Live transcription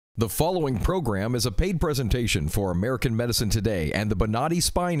The following program is a paid presentation for American Medicine Today and the Bonati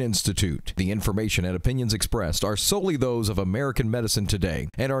Spine Institute. The information and opinions expressed are solely those of American Medicine Today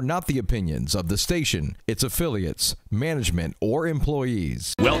and are not the opinions of the station, its affiliates, management, or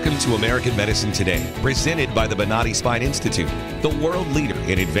employees. Welcome to American Medicine Today, presented by the Bonati Spine Institute, the world leader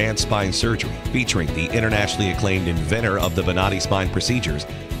in advanced spine surgery, featuring the internationally acclaimed inventor of the Bonati spine procedures,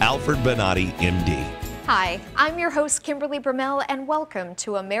 Alfred Bonati, MD. Hi, I'm your host Kimberly Bramell, and welcome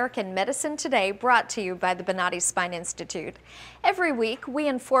to American Medicine Today, brought to you by the Bonati Spine Institute. Every week, we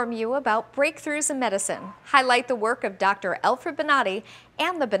inform you about breakthroughs in medicine, highlight the work of Dr. Alfred Bonati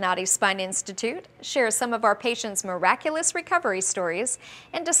and the Bonati Spine Institute, share some of our patients' miraculous recovery stories,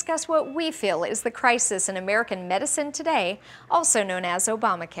 and discuss what we feel is the crisis in American medicine today, also known as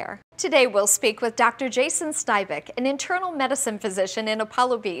Obamacare. Today we'll speak with Dr. Jason Steibeck, an internal medicine physician in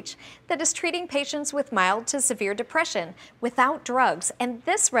Apollo Beach that is treating patients with mild to severe depression without drugs, and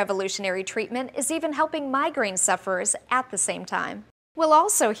this revolutionary treatment is even helping migraine sufferers at the same time. We'll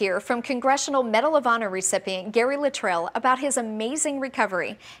also hear from Congressional Medal of Honor recipient Gary Luttrell about his amazing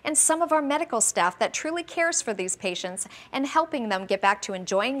recovery and some of our medical staff that truly cares for these patients and helping them get back to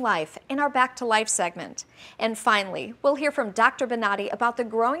enjoying life in our Back to Life segment. And finally, we'll hear from Dr. Bonati about the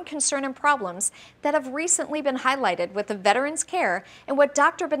growing concern and problems that have recently been highlighted with the veterans' care and what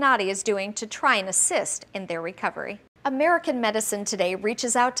Dr. Bonati is doing to try and assist in their recovery. American Medicine Today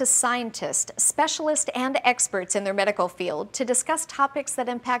reaches out to scientists, specialists, and experts in their medical field to discuss topics that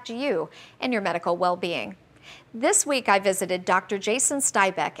impact you and your medical well-being. This week I visited Dr. Jason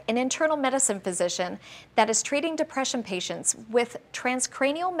Steibeck, an internal medicine physician that is treating depression patients with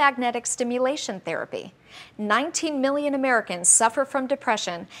transcranial magnetic stimulation therapy. 19 million Americans suffer from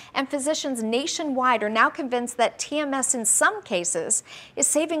depression, and physicians nationwide are now convinced that TMS in some cases is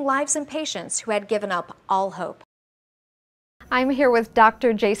saving lives in patients who had given up all hope. I'm here with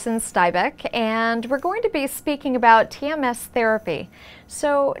Dr. Jason Steibeck, and we're going to be speaking about TMS therapy.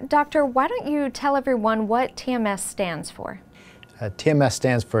 So, Doctor, why don't you tell everyone what TMS stands for? TMS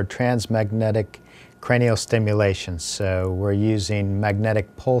stands for transmagnetic cranial stimulation. So we're using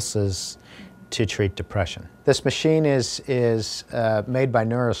magnetic pulses to treat depression. This machine is made by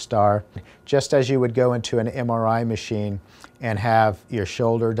NeuroStar. Just as you would go into an MRI machine and have your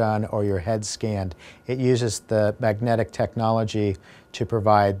shoulder done or your head scanned, it uses the magnetic technology to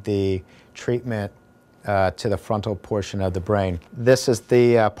provide the treatment to the frontal portion of the brain. This is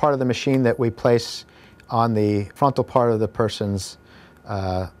the part of the machine that we place on the frontal part of the person's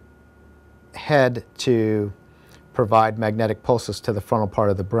head to provide magnetic pulses to the frontal part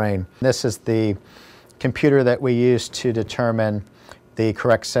of the brain. This is the computer that we use to determine the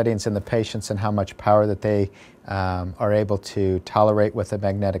correct settings in the patients and how much power that they are able to tolerate with the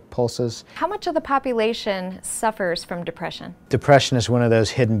magnetic pulses. How much of the population suffers from depression? Depression is one of those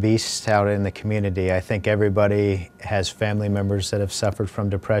hidden beasts out in the community. I think everybody has family members that have suffered from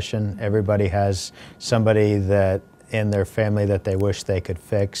depression. Everybody has somebody that in their family that they wish they could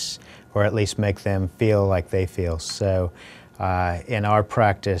fix, or at least make them feel like they feel. So in our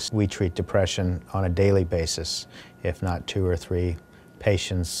practice, we treat depression on a daily basis, if not 2 or 3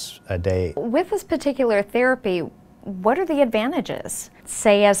 patients a day. With this particular therapy, what are the advantages,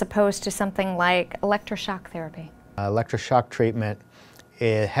 say, as opposed to something like electroshock therapy? Electroshock treatment,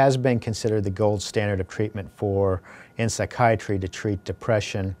 it has been considered the gold standard of treatment in psychiatry to treat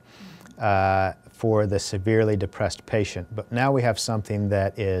depression for the severely depressed patient. But now we have something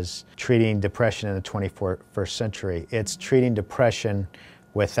that is treating depression in the 21st century. It's treating depression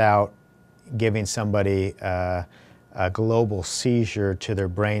without giving somebody a global seizure to their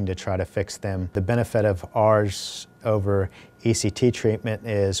brain to try to fix them. The benefit of ours over ECT treatment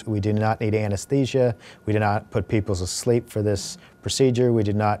is we do not need anesthesia. We do not put people to sleep for this procedure. We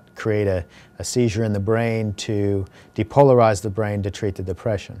do not create a seizure in the brain to depolarize the brain to treat the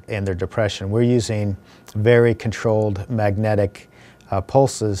depression. In their depression, we're using very controlled magnetic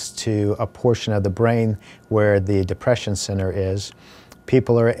pulses to a portion of the brain where the depression center is.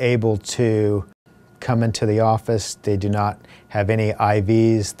 People are able to come into the office. They do not have any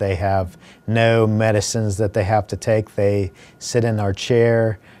IVs. They have no medicines that they have to take. They sit in our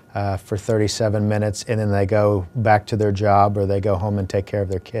chair for 37 minutes and then they go back to their job or they go home and take care of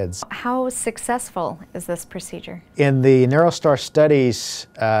their kids. How successful is this procedure? In the NeuroStar studies,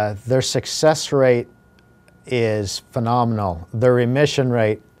 their success rate is phenomenal. Their remission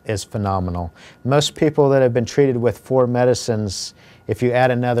rate is phenomenal. Most people that have been treated with 4 medicines, if you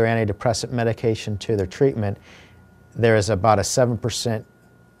add another antidepressant medication to their treatment, there is about a 7%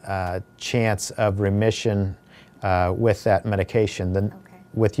 chance of remission with that medication.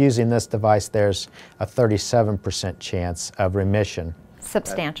 With using this device, there's a 37% chance of remission.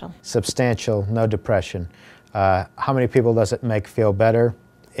 Substantial. Substantial, no depression. How many people does it make feel better?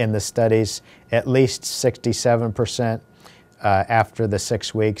 In the studies, at least 67% after the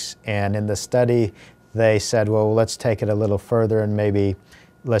 6 weeks. And in the study, they said, well, let's take it a little further and maybe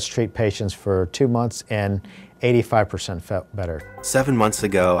let's treat patients for 2 months, and 85% felt better. 7 months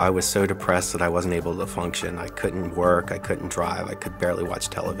ago, I was so depressed that I wasn't able to function. I couldn't work, I couldn't drive, I could barely watch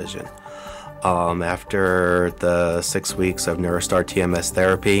television. After the 6 weeks of NeuroStar TMS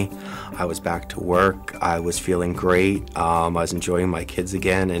therapy, I was back to work. I was feeling great. I was enjoying my kids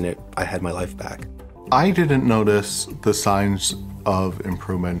again, and I had my life back. I didn't notice the signs of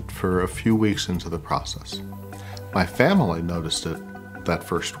improvement for a few weeks into the process. My family noticed it that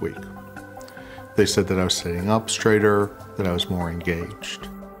first week. They said that I was sitting up straighter, that I was more engaged.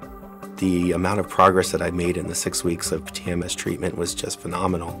 The amount of progress that I made in the 6 weeks of TMS treatment was just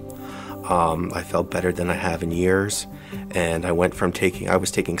phenomenal. I felt better than I have in years, and I was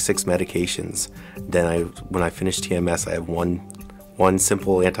taking 6 medications. Then when I finished TMS, I have one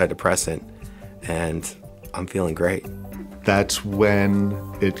simple antidepressant, and I'm feeling great. That's when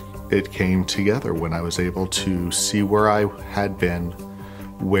it came together, when I was able to see where I had been,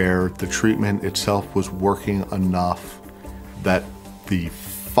 where the treatment itself was working enough that the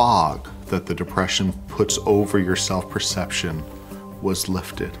fog that the depression puts over your self-perception was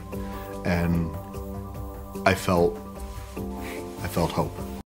lifted. And I felt hope.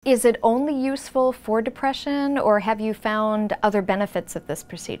 Is it only useful for depression, or have you found other benefits of this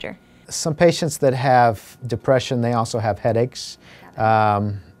procedure? Some patients that have depression, they also have headaches.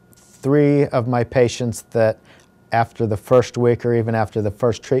 3 of my patients that after the first week or even after the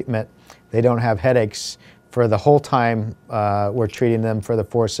first treatment, they don't have headaches for the whole time we're treating them for the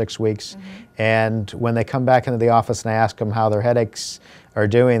 4 or 6 weeks. And when they come back into the office and I ask them how their headaches are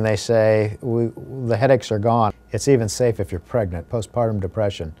doing, they say, the headaches are gone. It's even safe if you're pregnant. Postpartum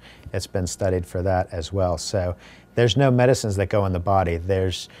depression, it's been studied for that as well. So there's no medicines that go in the body.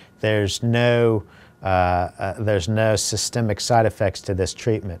 There's no systemic side effects to this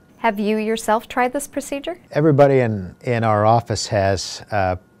treatment. Have you yourself tried this procedure? Everybody in our office has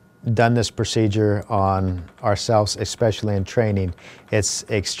done this procedure on ourselves, especially in training. It's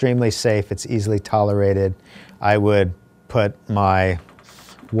extremely safe, it's easily tolerated. I would put my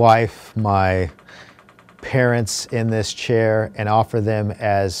wife, my parents in this chair and offer them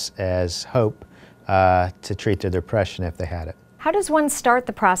as hope to treat their depression if they had it. How does one start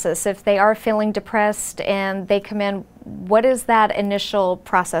the process if they are feeling depressed and they come in? What is that initial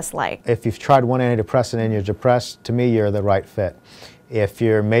process like? If you've tried one antidepressant and you're depressed, to me you're the right fit. If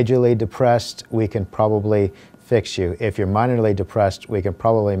you're majorly depressed, we can probably fix you. If you're minorly depressed, we can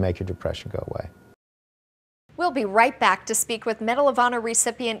probably make your depression go away. We'll be right back to speak with Medal of Honor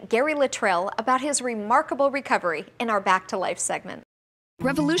recipient Gary Luttrell about his remarkable recovery in our Back to Life segment.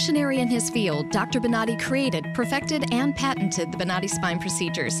 Revolutionary in his field, Dr. Bonati created, perfected, and patented the Bonati spine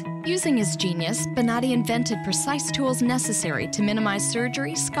procedures. Using his genius, Bonati invented precise tools necessary to minimize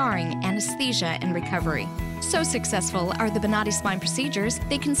surgery, scarring, anesthesia, and recovery. So successful are the Bonati spine procedures,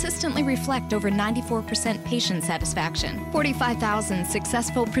 they consistently reflect over 94% patient satisfaction. 45,000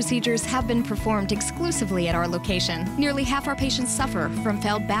 successful procedures have been performed exclusively at our location. Nearly half our patients suffer from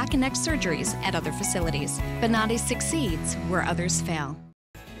failed back and neck surgeries at other facilities. Bonati succeeds where others fail.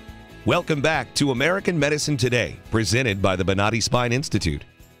 Welcome back to American Medicine Today, presented by the Bonati Spine Institute.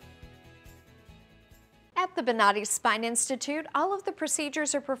 At the Bonati Spine Institute, all of the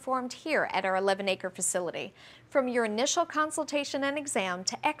procedures are performed here at our 11-acre facility. From your initial consultation and exam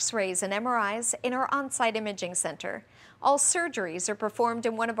to x-rays and MRIs in our on-site imaging center. All surgeries are performed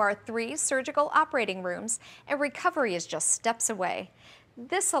in one of our 3 surgical operating rooms, and recovery is just steps away.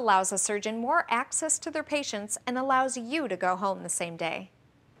 This allows a surgeon more access to their patients and allows you to go home the same day.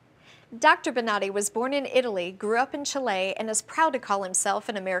 Dr. Bonati was born in Italy, grew up in Chile, and is proud to call himself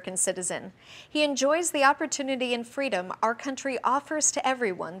an American citizen. He enjoys the opportunity and freedom our country offers to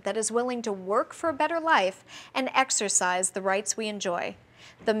everyone that is willing to work for a better life and exercise the rights we enjoy.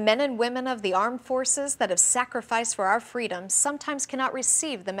 The men and women of the armed forces that have sacrificed for our freedom sometimes cannot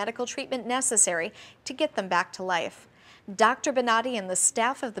receive the medical treatment necessary to get them back to life. Dr. Bonati and the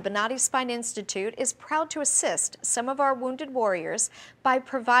staff of the Bonati Spine Institute is proud to assist some of our wounded warriors by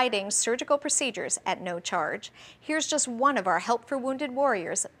providing surgical procedures at no charge. Here's just one of our Help for Wounded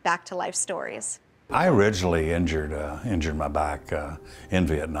Warriors Back to Life stories. I originally injured my back in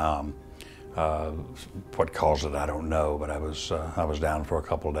Vietnam. What caused it, I don't know, but I was down for a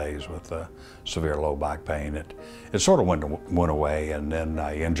couple of days with severe low back pain. It sort of went away, and then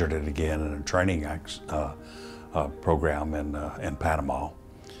I injured it again in a training program in Panama,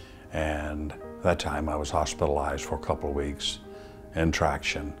 and that time I was hospitalized for a couple of weeks, and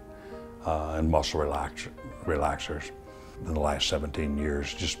traction and muscle relaxers. In the last 17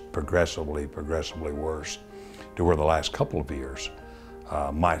 years, just progressively worse, to where the last couple of years,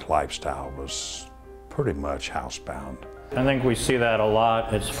 my lifestyle was pretty much housebound. I think we see that a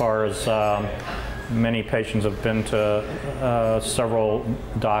lot as far as many patients have been to several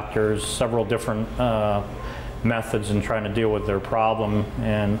doctors, several different methods in trying to deal with their problem,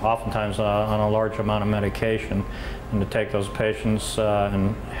 and oftentimes on a large amount of medication. And to take those patients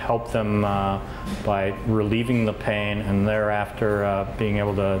and help them by relieving the pain, and thereafter being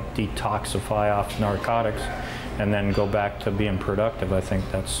able to detoxify off narcotics and then go back to being productive, I think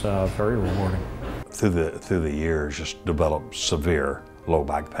that's very rewarding. Through the years, just developed severe low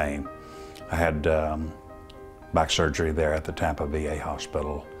back pain. I had back surgery there at the Tampa VA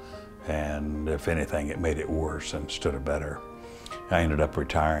hospital, and if anything, it made it worse instead of better. I ended up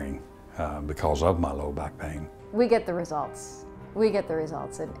retiring because of my low back pain. We get the results. We get the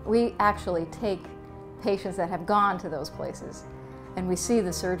results, and we actually take patients that have gone to those places, and we see the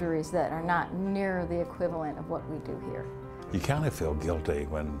surgeries that are not near the equivalent of what we do here. You kind of feel guilty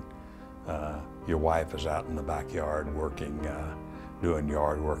when your wife is out in the backyard working, doing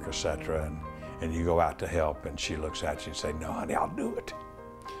yard work, etc., and you go out to help, and she looks at you and say, "No, honey, I'll do it."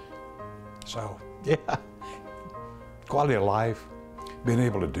 So, yeah, quality of life, being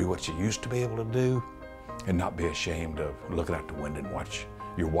able to do what you used to be able to do, and not be ashamed of looking out the window and watch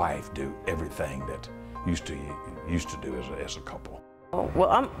your wife do everything that you used to do as a couple.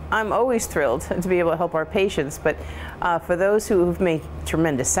 Well, I'm always thrilled to be able to help our patients, but for those who've made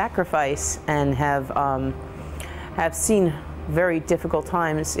tremendous sacrifice and have seen very difficult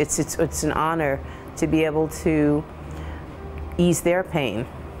times, it's an honor to be able to ease their pain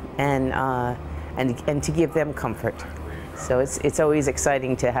and to give them comfort. So it's always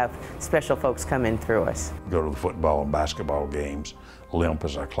exciting to have special folks come in through us. Go to the football and basketball games, limp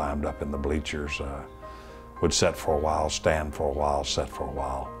as I climbed up in the bleachers. Would sit for a while, stand for a while, sit for a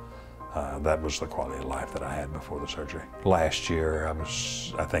while. That was the quality of life that I had before the surgery. Last year,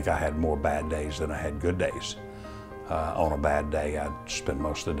 I think I had more bad days than I had good days. On a bad day, I'd spend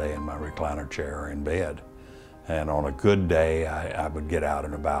most of the day in my recliner chair or in bed. And on a good day, I would get out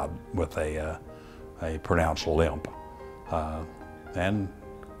and about with a pronounced limp and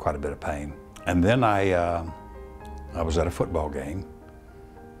quite a bit of pain. And then I was at a football game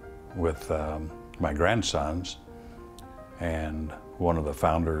with my grandsons, and one of the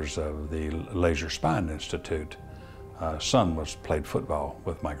founders of the Laser Spine Institute, son played football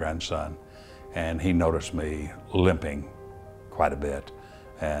with my grandson, and he noticed me limping quite a bit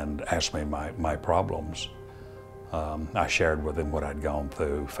and asked me my problems. I shared with him what I'd gone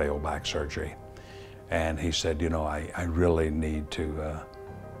through, failed back surgery, and he said, "You know, I really need to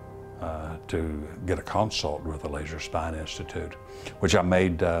get a consult with the Laser Spine Institute," which I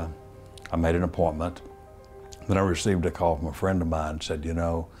made an appointment. Then I received a call from a friend of mine and said, "You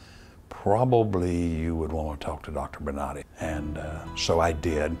know, probably you would want to talk to Dr. Bonati." And so I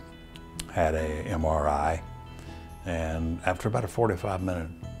did, had a MRI, and after about a 45-minute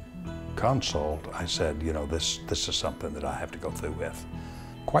consult, I said, "You know, this is something that I have to go through with."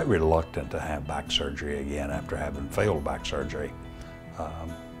 Quite reluctant to have back surgery again after having failed back surgery.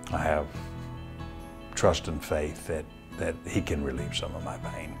 I have trust and faith that he can relieve some of my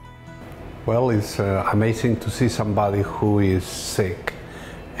pain. Well, it's amazing to see somebody who is sick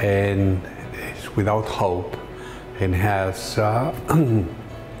and is without hope and has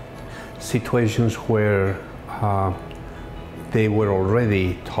situations where they were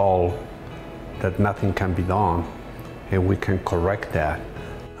already told that nothing can be done, and we can correct that.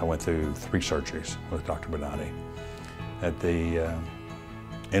 I went through 3 surgeries with Dr. Bonati. At the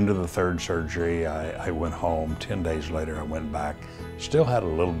end of the 3rd surgery, I went home. 10 days later, I went back. Still had a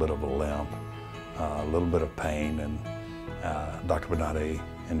little bit of a limp, a little bit of pain, and Dr. Bonati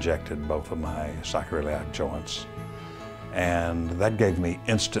injected both of my sacroiliac joints. And that gave me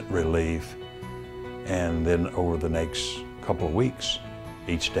instant relief. And then over the next couple of weeks,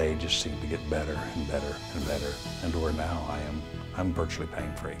 each day just seemed to get better and better and better, and to where now I'm virtually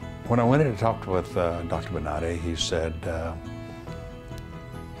pain-free. When I went in to talk with Dr. Bonati, he said,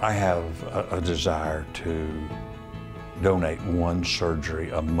 "I have a desire to donate 1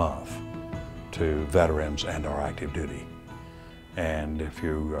 surgery a month to veterans and our active duty. And if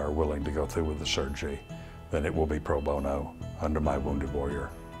you are willing to go through with the surgery, then it will be pro bono under my Wounded Warrior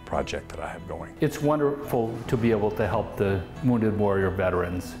project that I have going." It's wonderful to be able to help the Wounded Warrior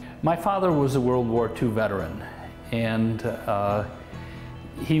veterans. My father was a World War II veteran, and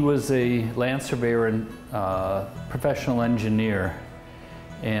he was a land surveyor and professional engineer.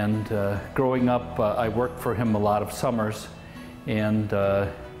 And growing up, I worked for him a lot of summers,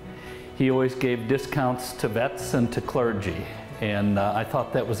 and he always gave discounts to vets and to clergy, and I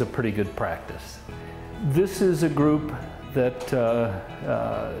thought that was a pretty good practice. This is a group that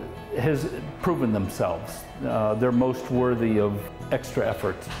has proven themselves. They're most worthy of extra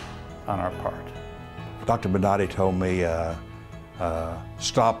effort on our part. Dr. Bonati told me,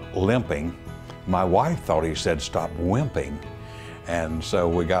 stop limping. My wife thought he said stop wimping. And so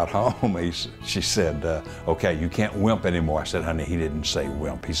we got home, she said, okay, you can't wimp anymore. I said, honey, he didn't say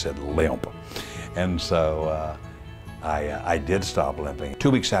wimp, he said limp. And so I did stop limping.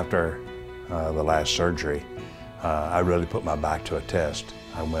 2 weeks after the last surgery, I really put my back to a test.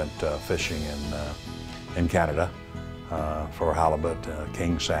 I went fishing in Canada for halibut,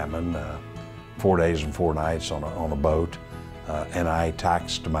 king salmon, 4 days and 4 nights on a boat. And I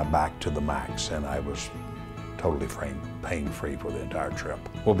taxed my back to the max, and I was totally pain-free for the entire trip.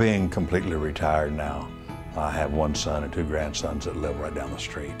 Well, being completely retired now, I have 1 son and 2 grandsons that live right down the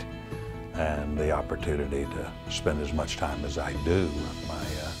street. And the opportunity to spend as much time as I do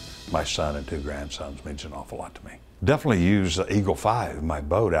with my son and 2 grandsons means an awful lot to me. Definitely use Eagle 5, my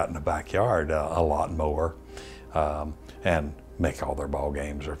boat, out in the backyard a lot more, and make all their ball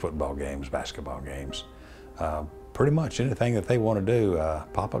games or football games, basketball games. Pretty much anything that they want to do,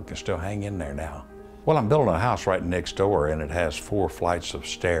 Papa can still hang in there now. Well, I'm building a house right next door, and it has 4 flights of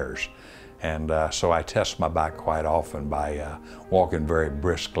stairs. And so I test my back quite often by walking very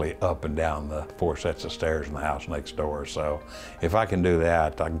briskly up and down the 4 sets of stairs in the house next door. So if I can do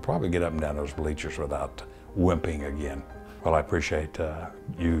that, I can probably get up and down those bleachers without wimping again. Well, I appreciate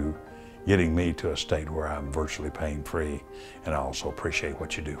you getting me to a state where I'm virtually pain-free, and I also appreciate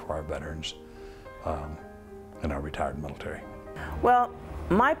what you do for our veterans and our retired military. Well,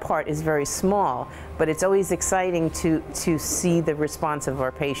 my part is very small, but it's always exciting to see the response of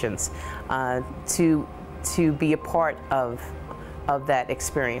our patients, to be a part of that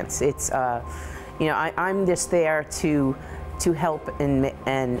experience. It's you know, I'm just there to help and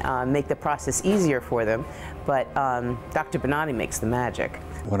make the process easier for them, but Dr. Bonati makes the magic.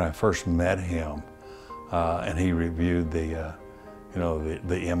 When I first met him, and he reviewed the you know,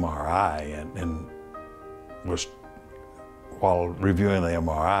 the MRI, and was, while reviewing the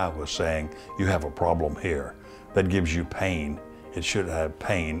MRI, was saying, you have a problem here. That gives you pain. It should have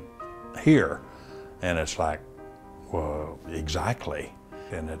pain here. And it's like, well, exactly.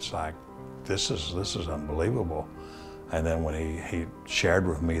 And it's like, this is unbelievable. And then when he shared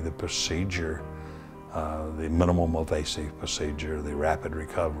with me the procedure, the minimum invasive procedure, the rapid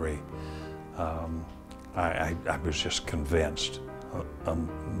recovery, I was just convinced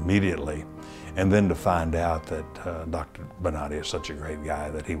immediately. And then to find out that Dr. Bonati is such a great guy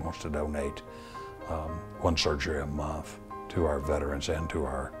that he wants to donate 1 surgery a month to our veterans and to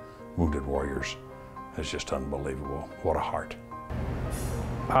our wounded warriors is just unbelievable. What a heart.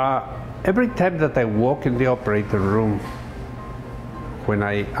 Every time that I walk in the operating room, when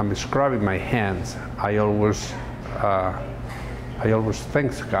I am scrubbing my hands, I always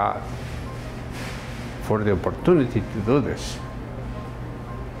thank God for the opportunity to do this.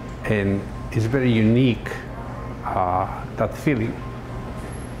 And it's very unique, that feeling,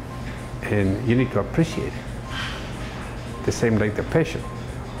 and you need to appreciate it. The same like the patient.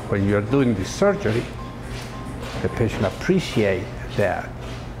 When you are doing this surgery, the patient appreciates that.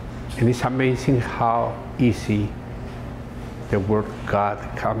 And it's amazing how easy the word God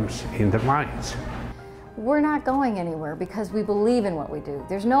comes in their minds. We're not going anywhere because we believe in what we do.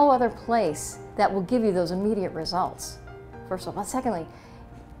 There's no other place that will give you those immediate results, first of all. But secondly,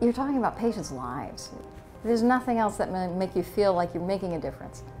 you're talking about patients' lives. There's nothing else that may make you feel like you're making a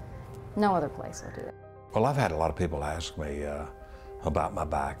difference. No other place will do it. Well, I've had a lot of people ask me about my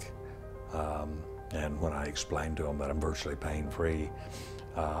back. And when I explained to them that I'm virtually pain-free,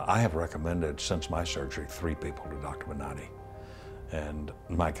 I have recommended, since my surgery, 3 people to Dr. Bonati. And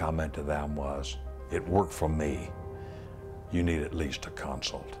my comment to them was, it worked for me. You need at least a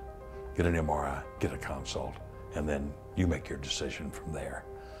consult. Get an MRI, get a consult, and then you make your decision from there.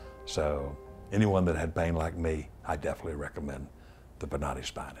 So anyone that had pain like me, I definitely recommend the Bonati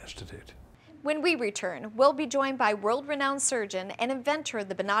Spine Institute. When we return, we'll be joined by world-renowned surgeon and inventor of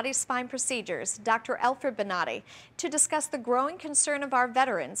the Bonati spine procedures, Dr. Alfred Bonati, to discuss the growing concern of our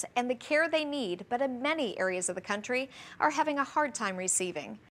veterans and the care they need, but in many areas of the country are having a hard time receiving.